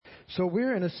So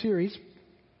we're in a series,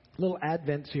 a little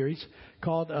Advent series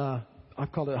called,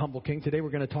 I've called it Humble King. Today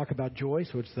we're going to talk about joy,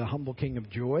 so it's the Humble King of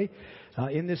Joy.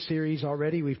 In this series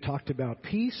already we've talked about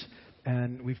peace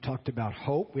and we've talked about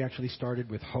hope. We actually started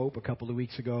with hope a couple of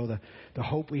weeks ago, the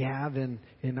hope we have in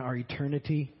our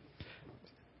eternity.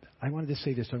 I wanted to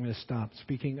say this, so I'm going to stop.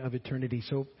 Speaking of eternity,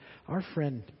 so our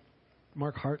friend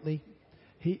Mark Hartley,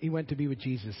 he went to be with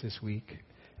Jesus this week.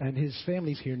 And his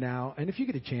family's here now. And if you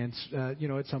get a chance,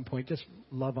 at some point, just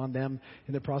love on them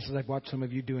in the process. I've watched some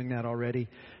of you doing that already.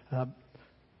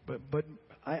 But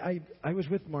I was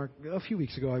with Mark a few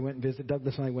weeks ago. I went and visited.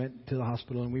 Douglas and I went to the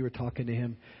hospital, and we were talking to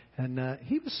him. And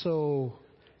he was so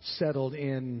settled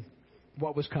in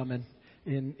what was coming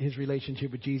in his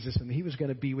relationship with Jesus. And he was going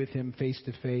to be with him face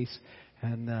to face.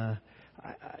 And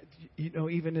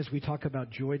even as we talk about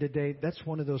joy today, that's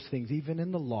one of those things, even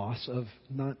in the loss of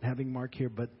not having Mark here,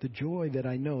 but the joy that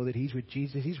I know that he's with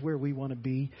Jesus, he's where we want to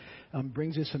be,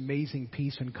 brings us amazing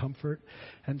peace and comfort.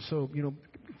 And so,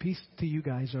 peace to you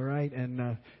guys, all right?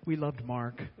 And we loved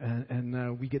Mark,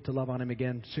 and we get to love on him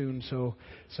again soon. So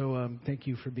thank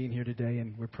you for being here today,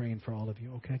 and we're praying for all of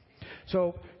you, okay?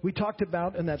 So we talked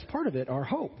about, and that's part of it, our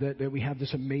hope, that we have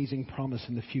this amazing promise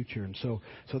in the future. And so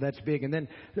that's big. And then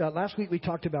last week we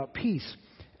talked about peace,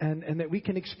 and that we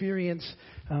can experience,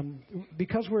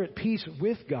 because we're at peace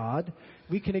with God,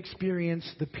 we can experience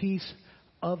the peace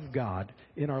of God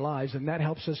in our lives, and that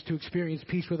helps us to experience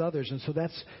peace with others, and so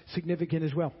that's significant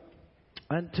as well.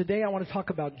 And today I want to talk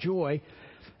about joy.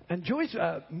 And joy's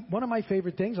one of my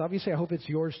favorite things. Obviously, I hope it's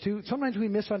yours too. Sometimes we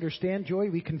misunderstand joy.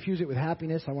 We confuse it with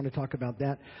happiness. I want to talk about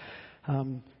that.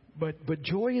 But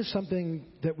joy is something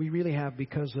that we really have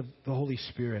because of the Holy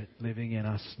Spirit living in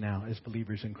us now as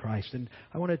believers in Christ. And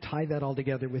I want to tie that all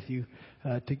together with you,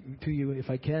 to you,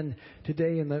 if I can,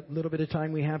 today in the little bit of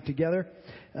time we have together.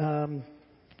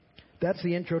 That's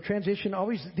the intro. Transition.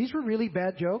 These were really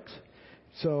bad jokes,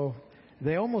 so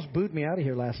they almost booed me out of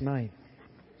here last night.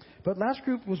 But last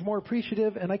group was more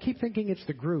appreciative, and I keep thinking it's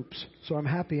the groups, so I'm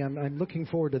happy. I'm looking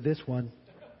forward to this one.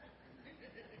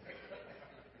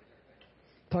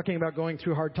 Talking about going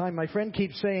through a hard time, my friend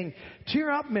keeps saying,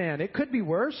 "Cheer up, man. It could be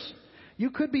worse.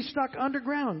 You could be stuck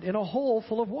underground in a hole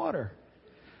full of water."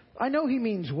 I know he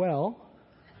means well.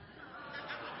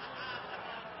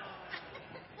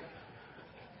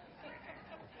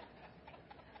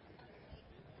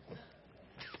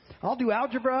 I'll do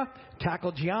algebra,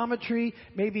 tackle geometry,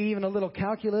 maybe even a little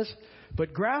calculus,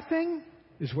 but graphing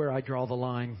is where I draw the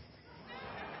line.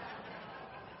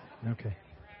 Okay.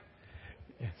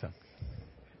 Yeah, so.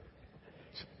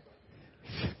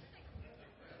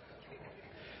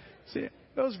 See,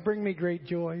 those bring me great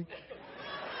joy.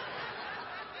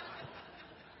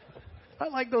 I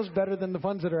like those better than the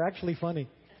ones that are actually funny.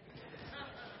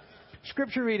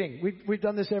 Scripture reading. We've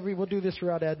done this we'll do this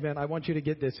throughout Advent. I want you to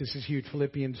get this. This is huge.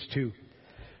 Philippians 2,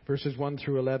 verses 1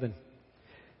 through 11.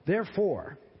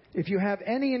 Therefore, if you have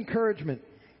any encouragement,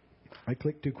 I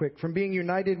clicked too quick, from being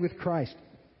united with Christ,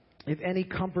 if any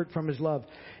comfort from His love,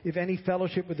 if any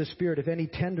fellowship with the Spirit, if any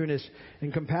tenderness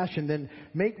and compassion, then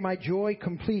make my joy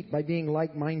complete by being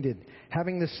like-minded,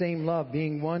 having the same love,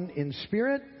 being one in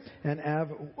spirit and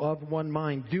of one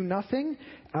mind. Do nothing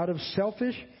out of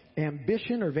selfish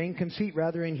ambition or vain conceit,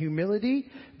 rather in humility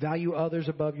value others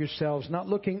above yourselves, not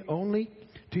looking only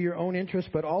to your own interests,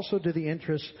 but also to the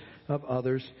interests of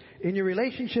others. In your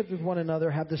relationship with one another,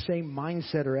 have the same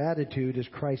mindset or attitude as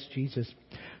Christ Jesus,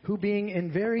 who being in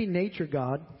very nature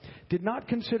God, did not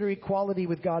consider equality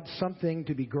with God something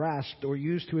to be grasped or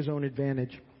used to His own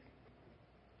advantage.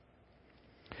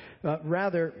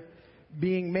 Rather,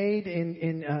 being made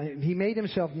He made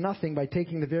Himself nothing by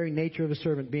taking the very nature of a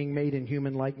servant, being made in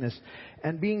human likeness.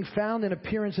 And being found in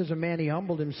appearance as a man, He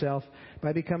humbled Himself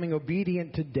by becoming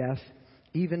obedient to death,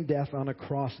 even death on a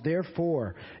cross.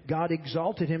 Therefore, God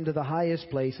exalted Him to the highest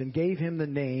place and gave Him the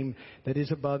name that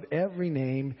is above every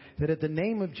name, that at the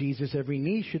name of Jesus every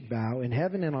knee should bow, in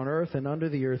heaven and on earth and under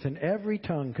the earth, and every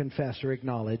tongue confess or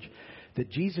acknowledge that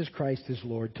Jesus Christ is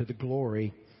Lord, to the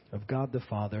glory of God the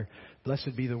Father.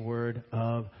 Blessed be the word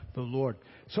of the Lord.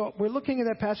 So we're looking at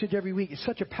that passage every week. It's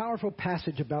such a powerful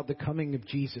passage about the coming of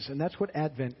Jesus, and that's what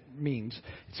Advent means.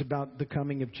 It's about the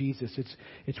coming of Jesus.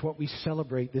 It's what we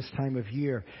celebrate this time of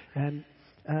year. And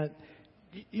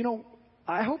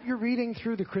I hope you're reading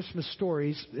through the Christmas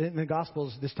stories in the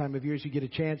Gospels this time of year as you get a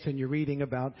chance, and you're reading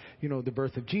about the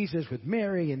birth of Jesus with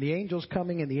Mary and the angels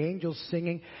coming and the angels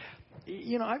singing.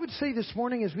 I would say this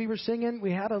morning as we were singing,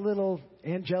 we had a little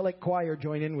angelic choir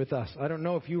join in with us. I don't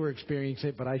know if you were experiencing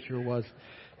it, but I sure was.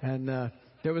 And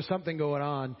There was something going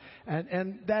on,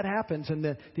 and that happens, and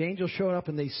the angels show up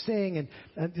and they sing,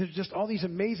 and there's just all these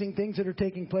amazing things that are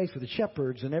taking place with the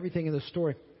shepherds and everything in the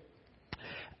story.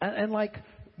 And like,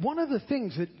 one of the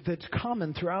things that's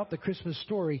common throughout the Christmas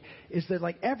story is that,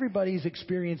 like, everybody's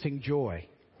experiencing joy,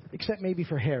 except maybe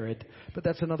for Herod, but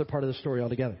that's another part of the story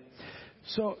altogether.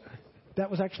 So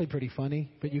that was actually pretty funny,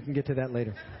 but you can get to that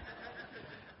later.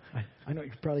 I know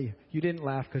you didn't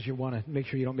laugh because you want to make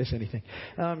sure you don't miss anything.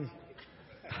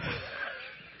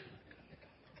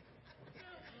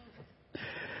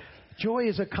 Joy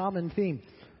is a common theme,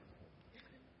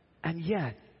 and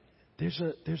yet there's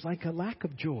like a lack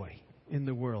of joy in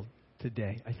the world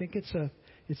today. I think it's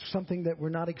something that we're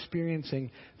not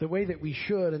experiencing the way that we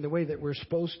should and the way that we're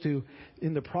supposed to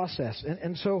in the process.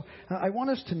 And so I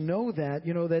want us to know that,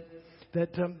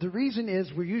 that the reason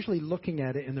is we're usually looking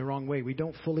at it in the wrong way. We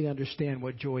don't fully understand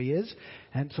what joy is.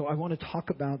 And so I want to talk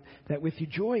about that with you.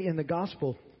 Joy in the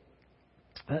gospel,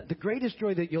 the greatest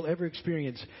joy that you'll ever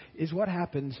experience is what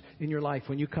happens in your life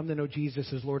when you come to know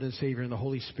Jesus as Lord and Savior and the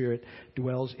Holy Spirit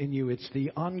dwells in you. It's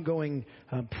the ongoing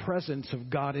presence of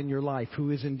God in your life,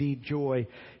 who is indeed joy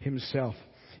himself.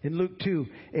 In Luke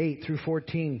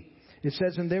 2:8-14, it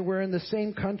says, "And there were in the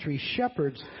same country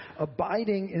shepherds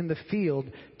abiding in the field,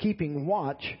 keeping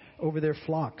watch over their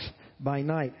flocks by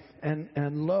night.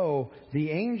 And lo, the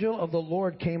angel of the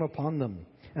Lord came upon them.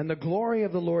 And the glory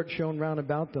of the Lord shone round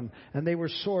about them. And they were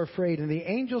sore afraid. And the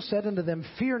angel said unto them,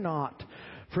 Fear not,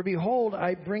 for behold,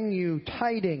 I bring you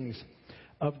tidings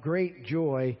of great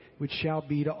joy, which shall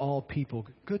be to all people."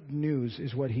 Good news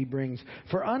is what he brings.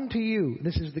 "For unto you,"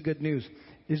 this is the good news,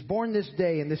 "is born this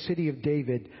day in the city of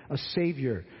David a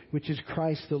Savior, which is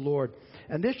Christ the Lord.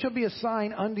 And this shall be a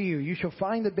sign unto you. You shall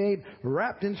find the babe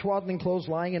wrapped in swaddling clothes,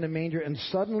 lying in a manger." And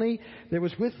suddenly there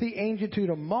was with the angel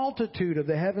a multitude of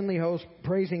the heavenly host,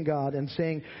 praising God and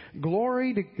saying,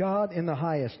 "Glory to God in the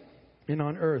highest, and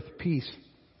on earth peace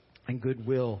and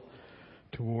goodwill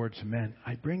towards men."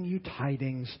 I bring you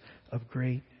tidings of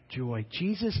great joy.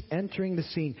 Jesus entering the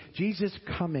scene, Jesus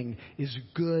coming, is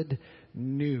good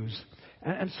news.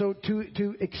 And so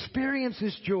to experience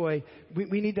this joy,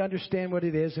 we need to understand what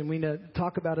it is, and we need to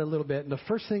talk about it a little bit. And the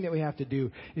first thing that we have to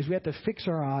do is we have to fix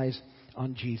our eyes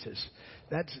on Jesus.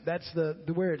 That's the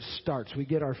where it starts. We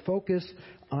get our focus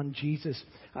on Jesus.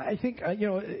 I think,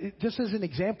 just as an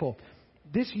example,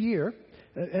 this year,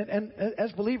 and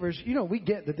as believers, we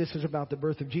get that this is about the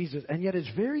birth of Jesus, and yet it's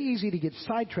very easy to get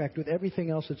sidetracked with everything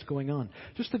else that's going on.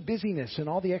 Just the busyness and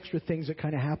all the extra things that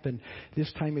kind of happen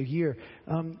this time of year.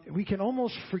 We can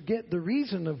almost forget the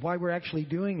reason of why we're actually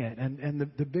doing it, and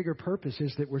the bigger purpose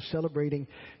is that we're celebrating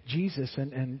Jesus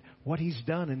and what He's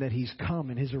done, and that He's come,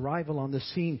 and His arrival on the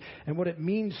scene, and what it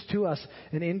means to us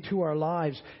and into our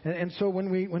lives. And so when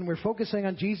we're focusing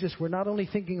on Jesus, we're not only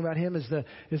thinking about Him as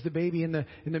the baby in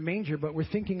the manger, but we're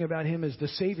thinking about Him as the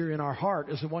Savior in our heart,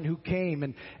 as the one who came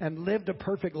and lived a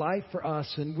perfect life for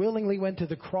us, and willingly went to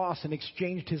the cross and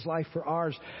exchanged His life for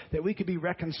ours, that we could be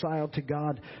reconciled to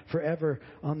God forever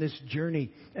on this journey.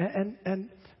 And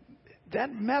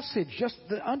that message, just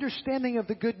the understanding of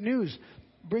the good news,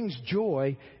 brings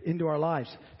joy into our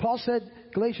lives. Paul said,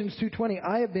 Galatians 2:20,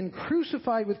 "I have been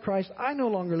crucified with Christ. I no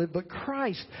longer live, but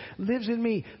Christ lives in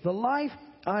me. The life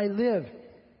I live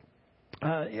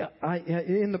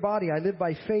in the body, I live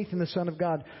by faith in the Son of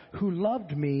God, who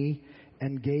loved me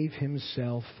and gave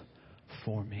Himself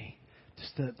for me."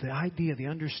 Just the idea, the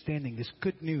understanding, this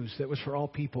good news that was for all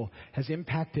people has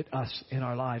impacted us in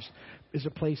our lives, is a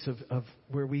place of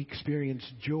where we experience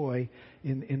joy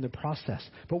in the process.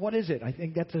 But what is it? I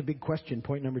think that's a big question,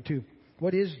 point number 2.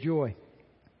 What is joy?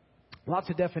 Lots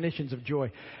of definitions of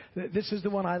joy. This is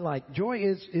the one I like. Joy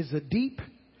is a deep,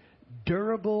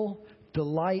 durable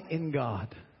delight in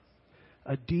God.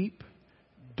 A deep,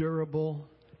 durable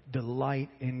delight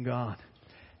in God.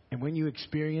 And when you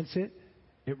experience it,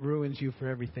 it ruins you for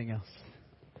everything else.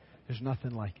 There's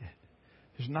nothing like it.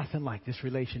 There's nothing like this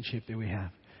relationship that we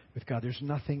have with God. There's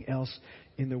nothing else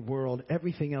in the world.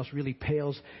 Everything else really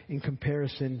pales in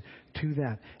comparison to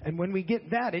that. And when we get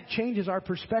that, it changes our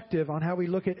perspective on how we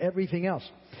look at everything else.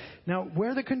 Now,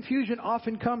 where the confusion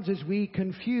often comes is we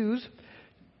confuse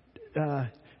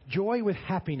joy with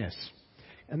happiness.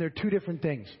 And they're two different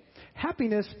things.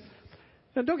 Happiness,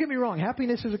 now don't get me wrong,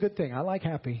 happiness is a good thing. I like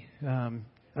happy.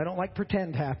 I don't like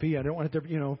pretend happy. I don't want it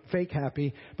to, fake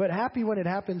happy. But happy when it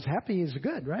happens, happy is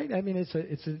good, right? I mean,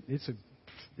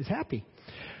 it's happy.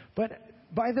 But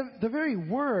by the very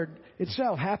word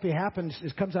itself, happy happens,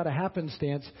 it comes out of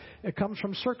happenstance. It comes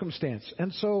from circumstance.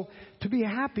 And so to be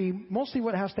happy, mostly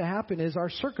what has to happen is our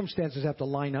circumstances have to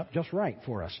line up just right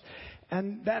for us.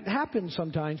 And that happens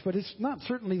sometimes, but it's not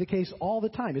certainly the case all the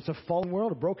time. It's a fallen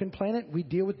world, a broken planet. We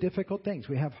deal with difficult things.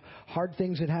 We have hard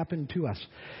things that happen to us.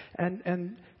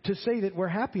 And to say that we're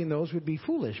happy in those would be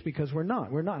foolish, because we're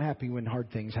not. We're not happy when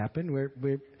hard things happen.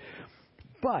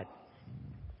 But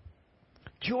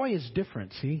joy is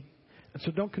different, see? And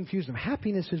so don't confuse them.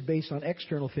 Happiness is based on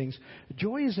external things.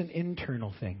 Joy is an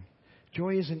internal thing.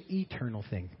 Joy is an eternal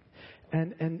thing.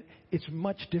 And it's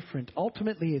much different.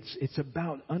 Ultimately, it's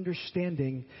about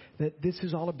understanding that this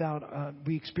is all about,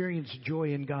 we experience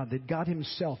joy in God, that God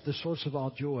Himself, the source of all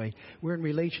joy, we're in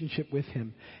relationship with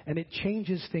Him. And it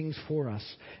changes things for us.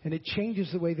 And it changes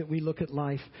the way that we look at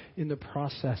life in the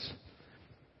process.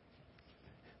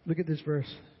 Look at this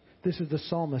verse. This is the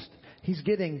psalmist. He's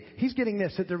getting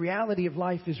this, that the reality of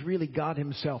life is really God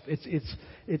Himself.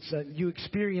 It's you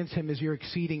experience Him as your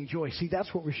exceeding joy. See,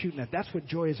 that's what we're shooting at. That's what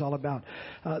joy is all about.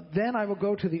 Then I will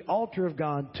go to the altar of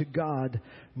God, to God,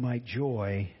 my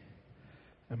joy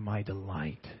and my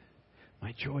delight.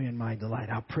 My joy and my delight.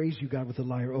 I'll praise you, God, with the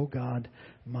lyre. Oh God,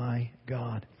 my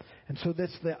God. And so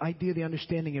that's the idea, the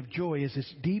understanding of joy is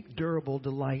this deep, durable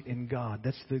delight in God.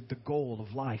 That's the goal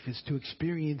of life, is to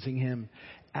experiencing Him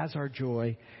as our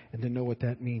joy and to know what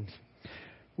that means.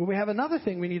 Well, we have another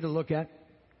thing we need to look at.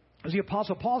 As the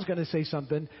Apostle Paul's going to say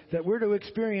something, that we're to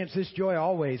experience this joy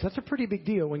always. That's a pretty big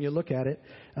deal when you look at it.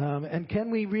 And can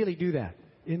we really do that?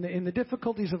 In the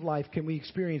difficulties of life, can we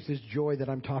experience this joy that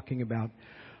I'm talking about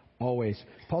always?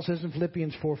 Paul says in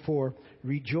Philippians 4:4,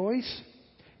 rejoice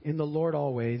in the Lord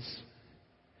always.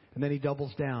 And then he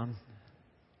doubles down.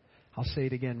 I'll say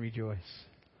it again, rejoice.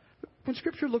 When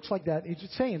Scripture looks like that, he's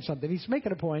saying something. He's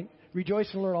making a point. Rejoice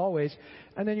in the Lord always.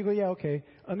 And then you go, yeah, okay.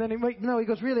 And then he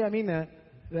goes, really, I mean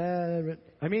that.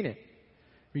 I mean it.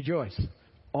 Rejoice.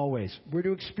 Always. We're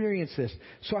to experience this.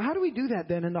 So how do we do that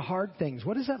then in the hard things?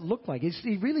 What does that look like? Is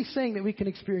he really saying that we can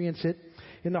experience it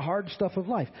in the hard stuff of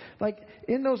life? Like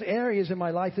in those areas in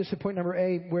my life, this is point number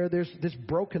A, where there's this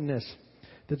brokenness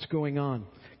that's going on.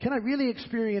 Can I really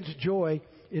experience joy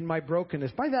in my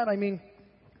brokenness? By that I mean,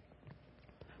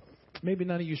 maybe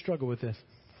none of you struggle with this.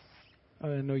 I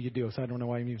know you do, so I don't know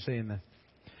why I'm even saying that.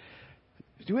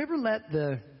 Do you ever let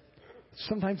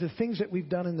sometimes the things that we've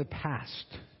done in the past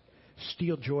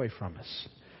steal joy from us?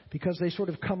 Because they sort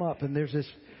of come up and there's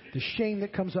the shame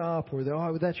that comes up, or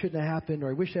that shouldn't have happened, or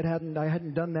I wish I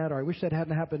hadn't done that, or I wish that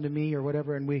hadn't happened to me, or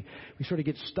whatever, and we sort of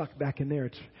get stuck back in there.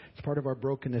 It's part of our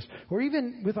brokenness. Or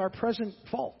even with our present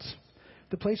faults,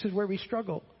 the places where we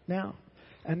struggle now.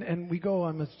 And we go,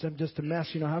 I'm just a mess.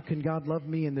 How can God love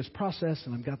me in this process?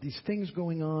 And I've got these things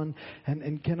going on.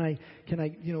 And can I,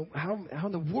 how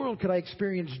in the world could I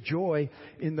experience joy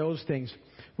in those things?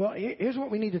 Well, here's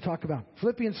what we need to talk about.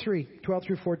 Philippians 3:12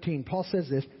 through 14. Paul says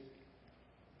this,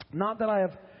 not that I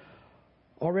have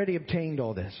already obtained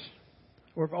all this,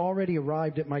 or have already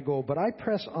arrived at my goal, but I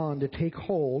press on to take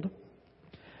hold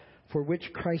for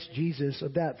which Christ Jesus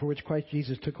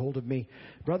took hold of me.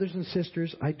 Brothers and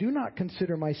sisters, I do not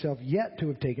consider myself yet to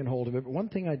have taken hold of it, but one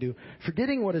thing I do,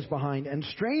 forgetting what is behind and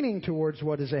straining towards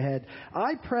what is ahead,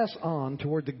 I press on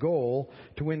toward the goal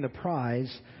to win the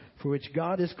prize for which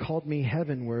God has called me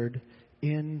heavenward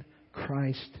in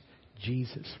Christ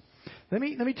Jesus. Let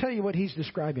me tell you what he's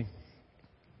describing.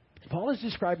 Paul is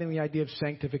describing the idea of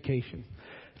sanctification.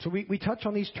 So we touch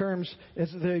on these terms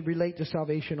as they relate to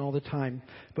salvation all the time.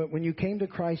 But when you came to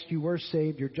Christ, you were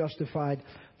saved, you're justified.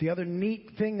 The other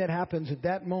neat thing that happens at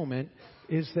that moment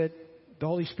is that the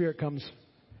Holy Spirit comes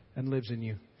and lives in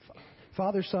you.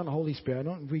 Father, Son, Holy Spirit. I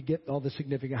don't we get all the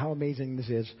significance, how amazing this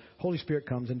is. Holy Spirit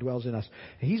comes and dwells in us.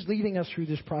 And He's leading us through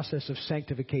this process of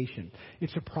sanctification.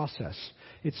 It's a process.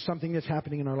 It's something that's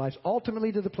happening in our lives.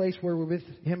 Ultimately to the place where we're with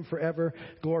Him forever.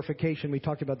 Glorification. We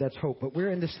talked about that's hope. But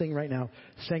we're in this thing right now,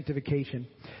 sanctification.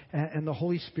 And the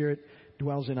Holy Spirit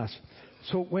dwells in us.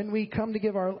 So when we come to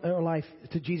give our life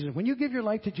to Jesus, when you give your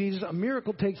life to Jesus, a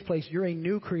miracle takes place. You're a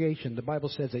new creation. The Bible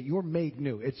says that you're made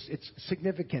new. It's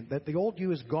significant that the old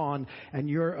you is gone and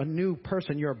you're a new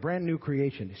person. You're a brand new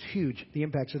creation. It's huge, the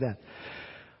impacts of that.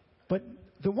 But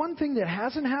the one thing that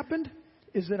hasn't happened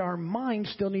is that our minds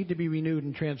still need to be renewed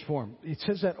and transformed. It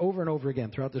says that over and over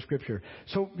again throughout the Scripture.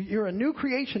 So you're a new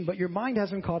creation, but your mind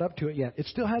hasn't caught up to it yet. It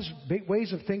still has big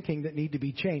ways of thinking that need to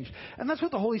be changed. And that's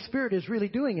what the Holy Spirit is really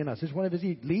doing in us. It's one of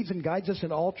He leads and guides us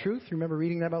in all truth. Remember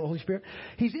reading that about the Holy Spirit?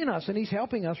 He's in us, and He's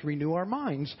helping us renew our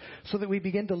minds so that we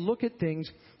begin to look at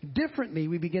things differently.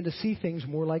 We begin to see things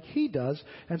more like He does.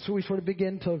 And so we sort of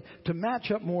begin to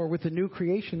match up more with the new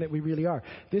creation that we really are.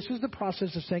 This is the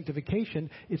process of sanctification.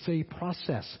 It's a process.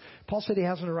 Paul said he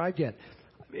hasn't arrived yet.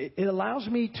 It allows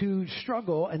me to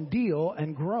struggle and deal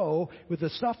and grow with the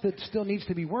stuff that still needs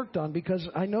to be worked on because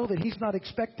I know that He's not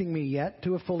expecting me yet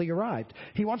to have fully arrived.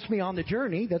 He wants me on the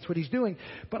journey. That's what He's doing.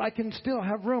 But I can still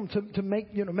have room to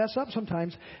make, mess up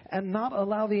sometimes and not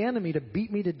allow the enemy to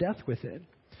beat me to death with it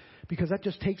because that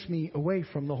just takes me away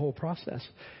from the whole process.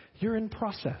 You're in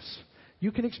process.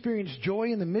 You can experience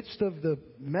joy in the midst of the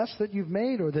mess that you've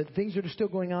made or the things that are still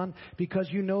going on because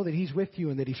you know that He's with you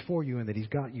and that He's for you and that He's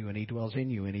got you and He dwells in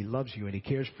you and He loves you and He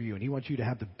cares for you and He wants you to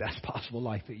have the best possible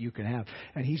life that you can have.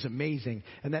 And He's amazing.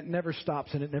 And that never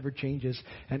stops and it never changes.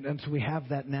 And so we have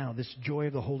that now, this joy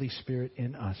of the Holy Spirit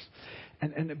in us.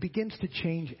 And it begins to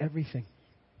change everything.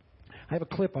 I have a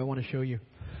clip I want to show you.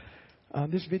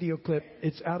 This video clip,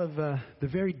 it's out of the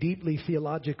very deeply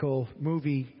theological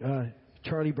movie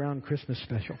Charlie Brown Christmas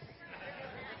Special.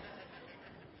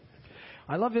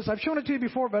 I love this. I've shown it to you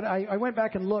before, but I went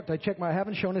back and looked. I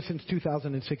haven't shown it since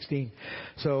 2016.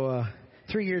 So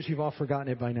 3 years, you've all forgotten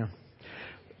it by now.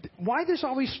 Why this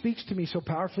always speaks to me so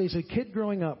powerfully as a kid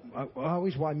growing up,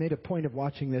 I made a point of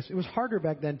watching this. It was harder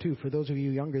back then, too, for those of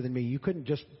you younger than me. You couldn't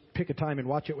just pick a time and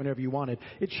watch it whenever you wanted.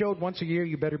 It showed once a year,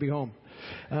 you better be home.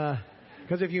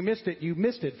 Because if you missed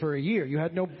it for a year.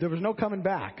 There was no coming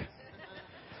back.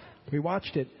 We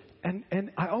watched it,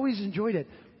 and I always enjoyed it.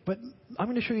 But I'm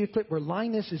going to show you a clip where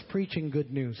Linus is preaching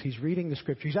good news. He's reading the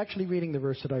Scripture. He's actually reading the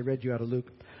verse that I read you out of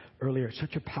Luke earlier.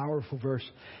 Such a powerful verse.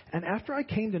 And after I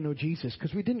came to know Jesus,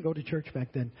 because we didn't go to church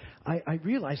back then, I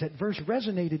realized that verse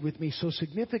resonated with me so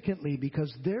significantly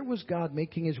because there was God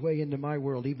making His way into my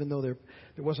world, even though there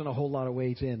wasn't a whole lot of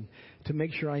ways in, to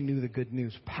make sure I knew the good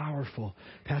news. Powerful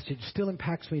passage. Still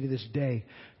impacts me to this day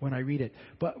when I read it,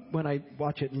 but when I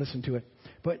watch it and listen to it.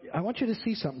 But I want you to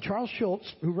see something. Charles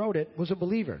Schultz, who wrote it, was a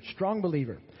believer, strong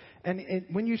believer. And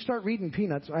when you start reading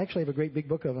Peanuts, I actually have a great big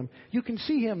book of them, you can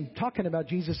see him talking about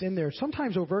Jesus in there,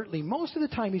 sometimes overtly. Most of the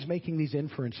time he's making these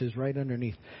inferences right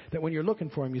underneath, that when you're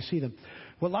looking for him, you see them.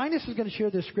 Well, Linus is going to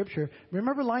share this Scripture.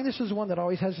 Remember, Linus is the one that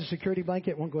always has a security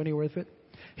blanket, won't go anywhere with it?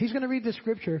 He's going to read this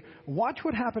Scripture. Watch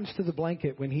what happens to the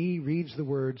blanket when he reads the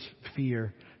words,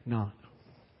 "Fear not."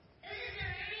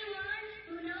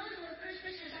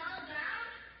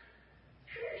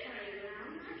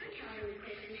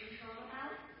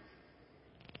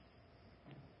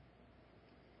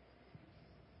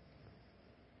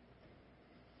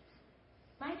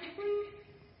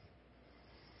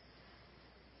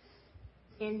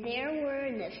 And there were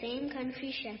in the same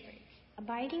country shepherds,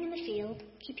 abiding in the field,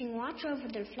 keeping watch over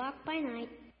their flock by night.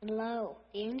 And lo,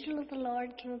 the angel of the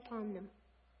Lord came upon them.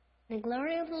 And the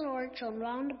glory of the Lord shone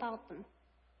round about them.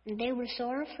 And they were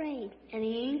sore afraid. And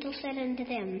the angel said unto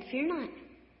them, Fear not.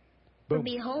 For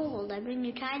behold, I bring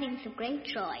you tidings of great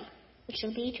joy, which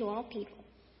shall be to all people.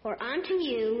 For unto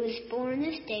you is born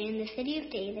this day in the city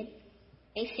of David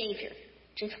a Savior,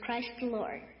 which is Christ the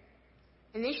Lord.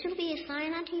 And this shall be a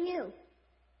sign unto you.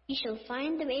 Ye shall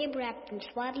find the babe wrapped in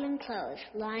swaddling clothes,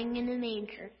 lying in a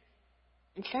manger.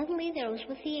 And suddenly there was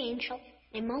with the angel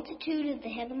a multitude of the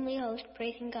heavenly host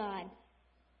praising God,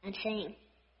 and saying,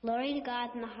 Glory to God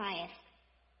in the highest,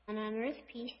 and on earth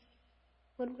peace,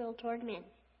 goodwill toward men.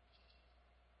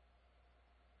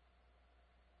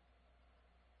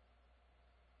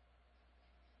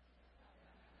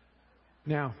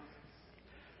 Now,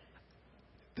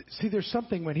 see, there's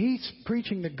something when he's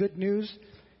preaching the good news,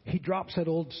 he drops that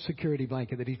old security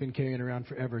blanket that he's been carrying around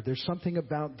forever. There's something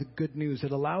about the good news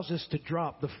that allows us to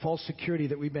drop the false security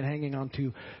that we've been hanging on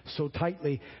to so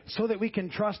tightly so that we can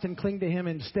trust and cling to Him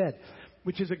instead,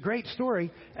 which is a great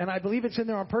story, and I believe it's in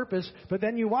there on purpose. But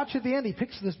then you watch at the end, he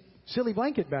picks the silly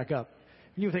blanket back up.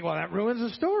 And you think, well, that ruins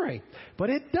the story. But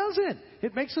it doesn't.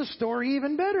 It makes the story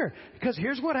even better. Because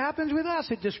here's what happens with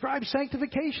us. It describes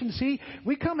sanctification. See,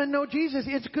 we come and know Jesus.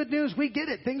 It's good news. We get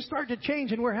it. Things start to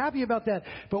change, and we're happy about that.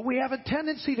 But we have a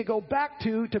tendency to go back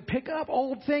to pick up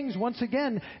old things once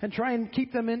again and try and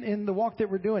keep them in the walk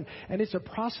that we're doing. And it's a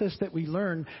process that we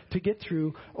learn to get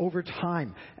through over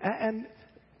time. And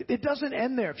it doesn't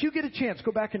end there. If you get a chance,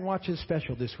 go back and watch his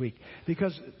special this week,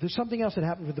 because there's something else that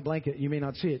happened with the blanket. You may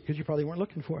not see it because you probably weren't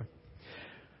looking for it.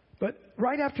 But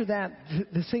right after that,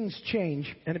 the things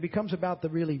change, and it becomes about the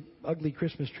really ugly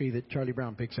Christmas tree that Charlie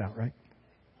Brown picks out, right?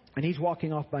 And he's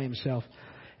walking off by himself.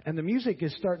 And the music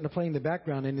is starting to play in the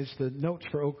background, and it's the notes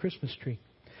for "Oh Christmas Tree."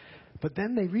 But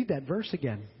then they read that verse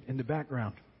again in the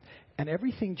background, and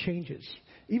everything changes.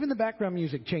 Even the background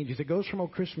music changes. It goes from "Oh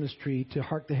Christmas Tree" to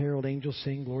 "Hark the Herald Angels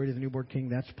Sing, Glory to the Newborn King."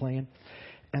 That's playing.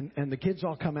 And the kids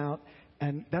all come out,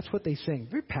 and that's what they sing.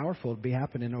 Very powerful to be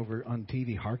happening over on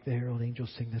TV. "Hark the Herald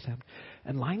Angels Sing," this happen.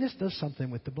 And Linus does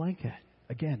something with the blanket.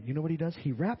 Again, you know what he does?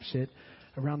 He wraps it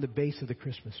around the base of the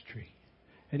Christmas tree.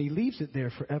 And he leaves it there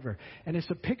forever. And it's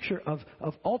a picture of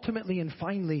ultimately and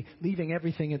finally leaving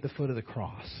everything at the foot of the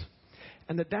cross.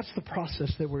 And that's the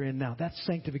process that we're in now. That's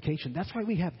sanctification. That's why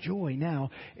we have joy now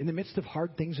in the midst of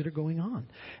hard things that are going on.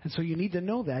 And so you need to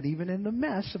know that even in the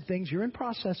mess of things, you're in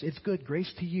process. It's good.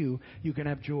 Grace to you. You can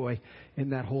have joy in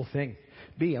that whole thing.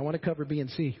 B, I want to cover B and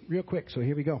C real quick. So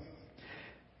here we go.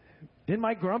 In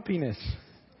my grumpiness.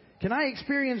 Can I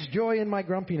experience joy in my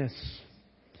grumpiness?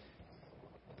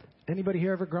 Anybody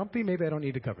here ever grumpy? Maybe I don't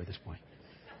need to cover this point.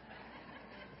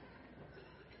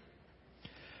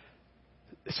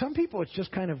 Some people, it's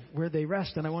just kind of where they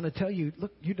rest. And I want to tell you,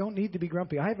 look, you don't need to be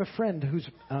grumpy. I have a friend who's,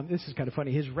 this is kind of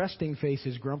funny, his resting face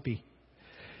is grumpy.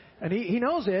 And he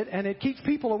knows it, and it keeps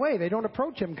people away. They don't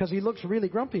approach him because he looks really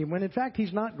grumpy, when in fact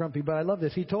he's not grumpy. But I love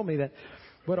this. He told me that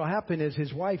what will happen is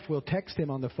his wife will text him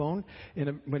on the phone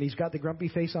when he's got the grumpy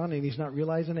face on and he's not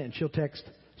realizing it, and she'll text,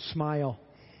 "Smile."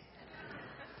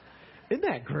 Isn't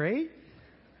that great?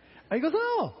 And he goes,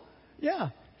 "Oh, yeah.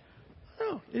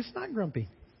 No, it's not grumpy."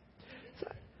 So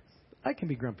I can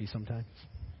be grumpy sometimes.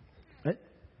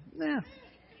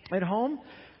 At home,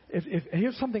 if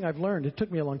here's something I've learned. It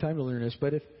took me a long time to learn this,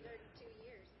 but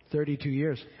 32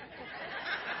 years.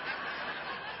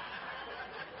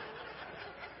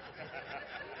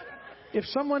 If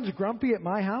someone's grumpy at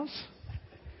my house,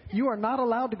 you are not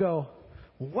allowed to go,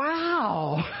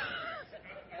 "Wow."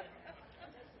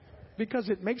 Because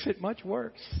it makes it much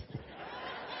worse.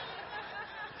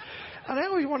 And I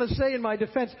always want to say in my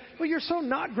defense, "Well, you're so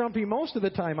not grumpy most of the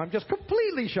time. I'm just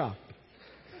completely shocked."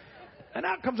 And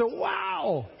out comes a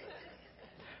 "wow."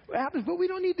 What happens? But we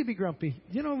don't need to be grumpy.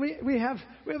 You know, we have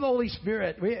the Holy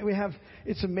Spirit. We have.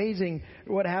 It's amazing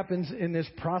what happens in this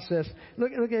process.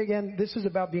 Look again. This is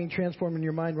about being transformed in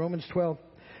your mind. Romans 12.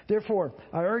 Therefore,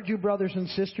 I urge you, brothers and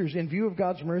sisters, in view of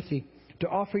God's mercy, to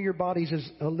offer your bodies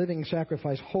as a living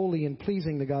sacrifice, holy and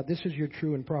pleasing to God. This is your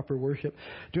true and proper worship.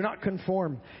 Do not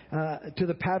conform to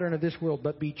the pattern of this world,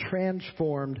 but be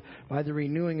transformed by the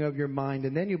renewing of your mind.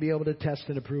 And then you'll be able to test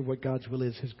and approve what God's will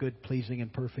is, His good, pleasing,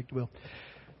 and perfect will.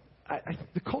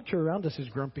 The culture around us is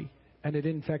grumpy, and it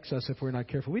infects us if we're not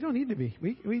careful. We don't need to be.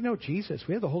 We know Jesus.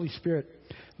 We have the Holy Spirit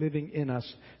living in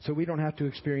us, so we don't have to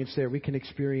experience there. We can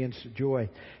experience joy.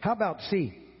 How about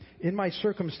C? In my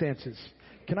circumstances.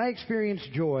 Can I experience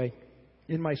joy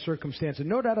in my circumstances?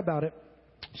 No doubt about it.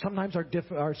 Sometimes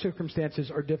our circumstances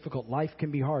are difficult. Life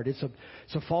can be hard. It's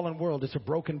a fallen world. It's a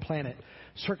broken planet.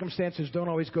 Circumstances don't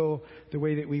always go the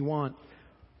way that we want.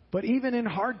 But even in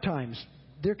hard times,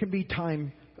 there can be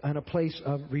time and a place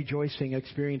of rejoicing,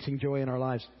 experiencing joy in our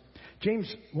lives.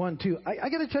 James 1:2. I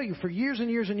got to tell you, for years and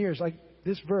years and years, like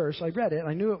this verse, I read it.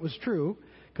 I knew it was true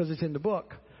because it's in the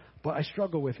book, but I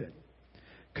struggle with it.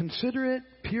 Consider it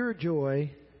pure joy,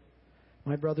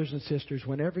 my brothers and sisters,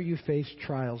 whenever you face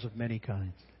trials of many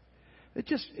kinds.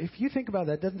 If you think about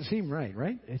that, it doesn't seem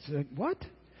right? It's like, what?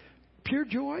 Pure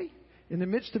joy in the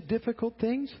midst of difficult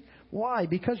things? Why?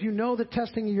 Because you know the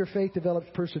testing of your faith develops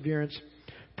perseverance.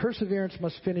 Perseverance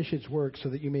must finish its work so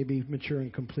that you may be mature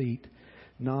and complete,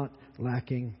 not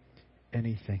lacking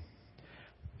anything.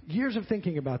 Years of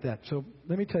thinking about that. So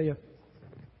let me tell you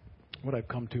what I've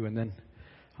come to, and then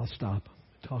I'll stop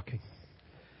talking.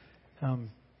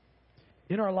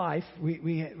 In our life,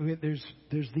 there's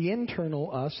the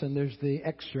internal us and there's the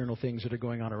external things that are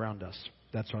going on around us.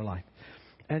 That's our life.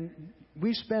 And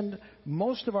we spend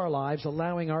most of our lives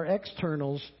allowing our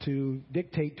externals to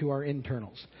dictate to our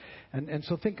internals. And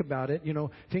so think about it,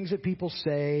 things that people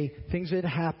say, things that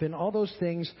happen, all those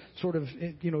things sort of,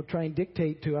 try and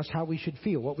dictate to us how we should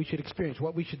feel, what we should experience,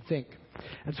 what we should think.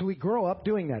 And so we grow up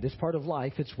doing that. It's part of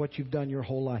life. It's what you've done your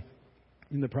whole life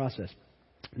in the process.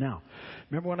 Now,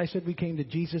 remember when I said we came to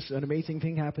Jesus, an amazing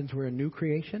thing happens. We're a new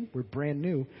creation. We're brand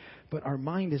new, but our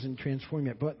mind isn't transformed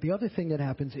yet. But the other thing that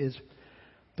happens is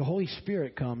the Holy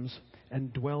Spirit comes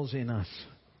and dwells in us,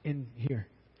 in here.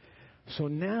 So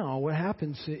now what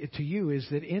happens to you is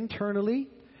that internally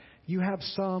you have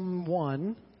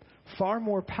someone far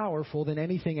more powerful than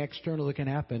anything external that can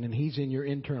happen, and He's in your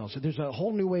internal. So there's a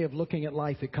whole new way of looking at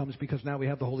life that comes because now we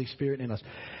have the Holy Spirit in us.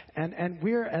 And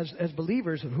we're, as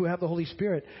believers who have the Holy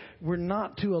Spirit, we're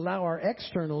not to allow our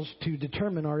externals to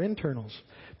determine our internals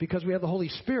because we have the Holy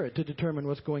Spirit to determine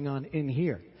what's going on in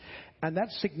here. And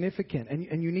that's significant,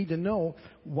 and you need to know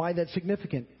why that's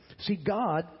significant. See,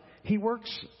 God, He works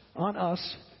on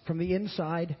us from the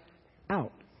inside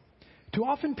out. Too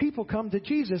often people come to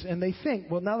Jesus and they think,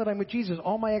 well, now that I'm with Jesus,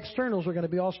 all my externals are going to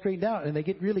be all straightened out, and they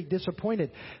get really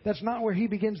disappointed. That's not where He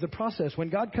begins the process. When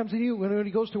God comes to you, when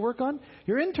He goes to work on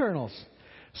your internals,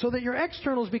 so that your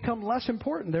externals become less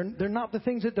important. They're not the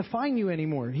things that define you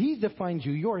anymore. He defines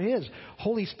you. You're His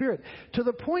Holy Spirit. To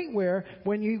the point where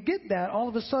when you get that, all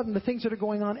of a sudden the things that are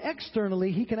going on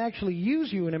externally, He can actually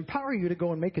use you and empower you to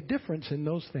go and make a difference in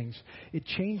those things. It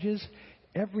changes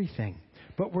everything.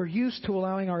 But we're used to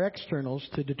allowing our externals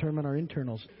to determine our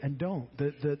internals, and don't.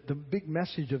 The big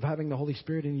message of having the Holy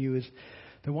Spirit in you is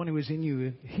the one who is in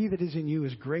you. He that is in you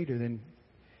is greater than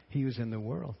he who's in the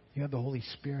world. You have the Holy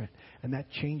Spirit, and that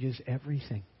changes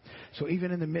everything. So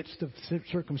even in the midst of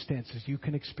circumstances, you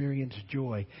can experience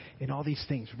joy in all these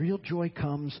things. Real joy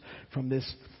comes from this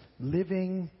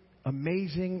living,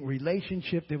 amazing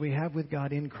relationship that we have with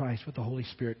God in Christ, with the Holy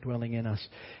Spirit dwelling in us.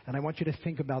 And I want you to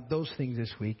think about those things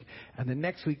this week. And then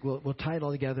next week we'll tie it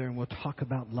all together and we'll talk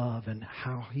about love and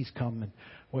how He's come and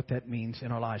what that means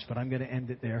in our lives. But I'm going to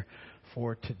end it there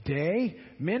for today.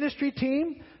 Ministry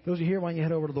team, those of you here, why don't you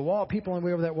head over to the wall. People on the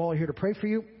way over that wall are here to pray for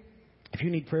you. If you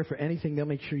need prayer for anything, they'll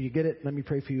make sure you get it. Let me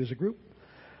pray for you as a group.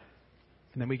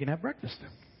 And then we can have breakfast.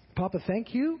 Papa,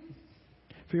 thank you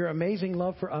for your amazing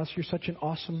love for us. You're such an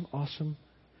awesome, awesome,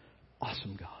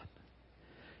 awesome God.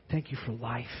 Thank you for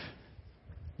life,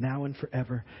 now and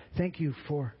forever. Thank you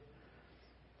for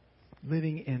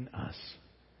living in us.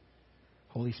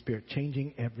 Holy Spirit,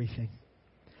 changing everything.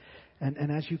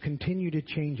 And as you continue to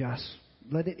change us,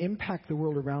 let it impact the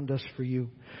world around us for you.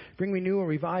 Bring renewal,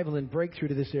 revival, and breakthrough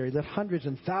to this area. Let hundreds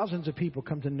and thousands of people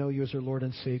come to know you as their Lord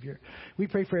and Savior. We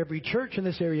pray for every church in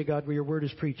this area, God, where your word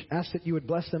is preached. Ask that you would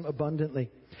bless them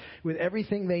abundantly with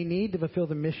everything they need to fulfill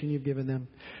the mission you've given them.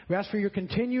 We ask for your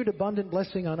continued abundant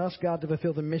blessing on us, God, to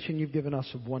fulfill the mission you've given us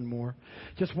of one more.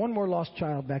 Just one more lost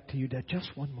child back to you, Dad.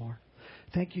 Just one more.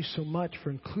 Thank you so much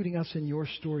for including us in your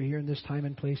story here in this time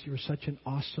and place. You are such an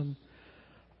awesome,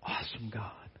 awesome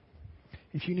God.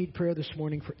 If you need prayer this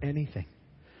morning for anything,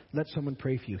 let someone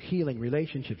pray for you. Healing,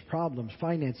 relationships, problems,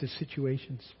 finances,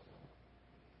 situations.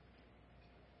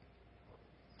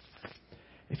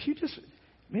 If you just,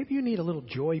 maybe you need a little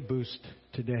joy boost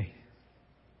today.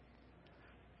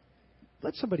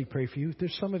 Let somebody pray for you.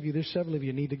 There's some of you, there's several of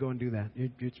you need to go and do that.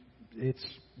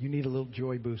 You need a little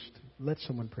joy boost. Let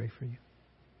someone pray for you.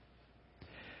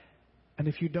 And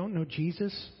if you don't know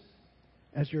Jesus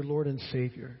as your Lord and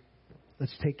Savior,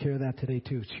 let's take care of that today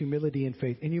too. It's humility and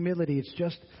faith. In humility, it's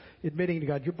just admitting to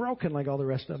God, you're broken like all the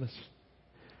rest of us.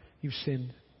 You've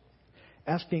sinned.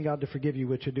 Asking God to forgive you,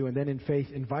 what you do. And then in faith,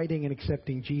 inviting and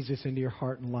accepting Jesus into your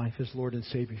heart and life as Lord and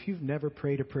Savior. If you've never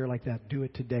prayed a prayer like that, do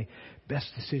it today. Best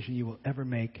decision you will ever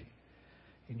make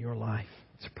in your life.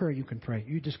 It's a prayer you can pray.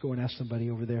 You just go and ask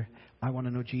somebody over there, I want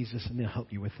to know Jesus, and they'll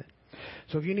help you with it.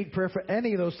 So if you need prayer for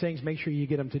any of those things, make sure you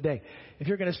get them today. If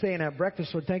you're going to stay and have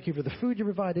breakfast, Lord, thank you for the food you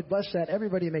provided. Bless that.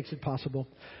 Everybody makes it possible.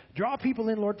 Draw people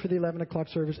in, Lord, for the 11 o'clock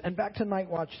service and back to night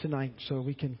watch tonight so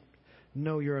we can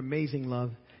know your amazing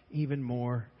love even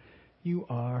more. You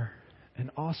are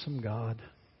an awesome God.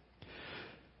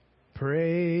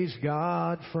 Praise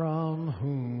God from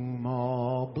whom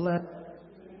all blessings.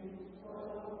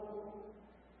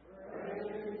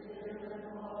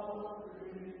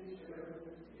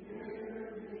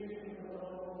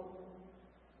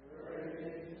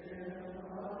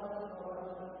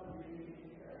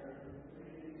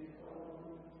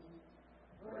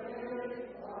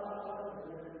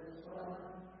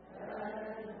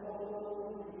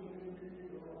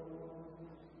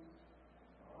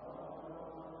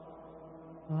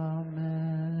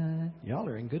 Amen. Y'all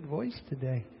are in good voice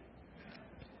today.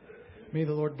 May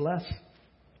the Lord bless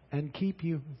and keep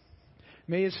you.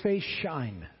 May His face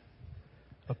shine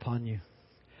upon you.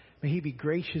 May He be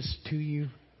gracious to you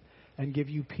and give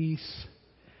you peace.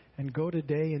 And go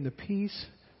today in the peace,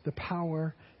 the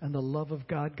power, and the love of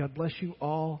God. God bless you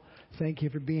all. Thank you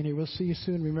for being here. We'll see you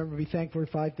soon. Remember, be thankful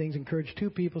for 5 things. Encourage 2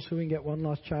 people so we can get one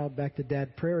lost child back to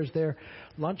Dad. Prayer is there.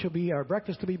 Lunch will be, our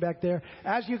breakfast will be back there.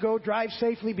 As you go, drive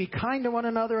safely. Be kind to one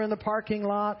another in the parking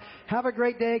lot. Have a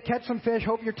great day. Catch some fish.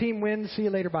 Hope your team wins. See you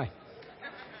later. Bye.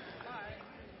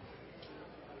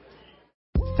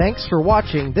 Thanks for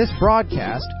watching this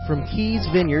broadcast from Keys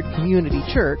Vineyard Community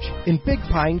Church in Big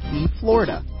Pine Key,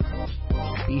 Florida.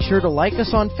 Be sure to like us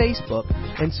on Facebook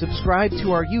and subscribe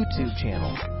to our YouTube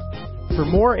channel. For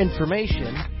more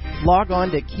information, log on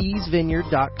to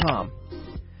keysvineyard.com.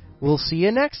 We'll see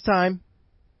you next time.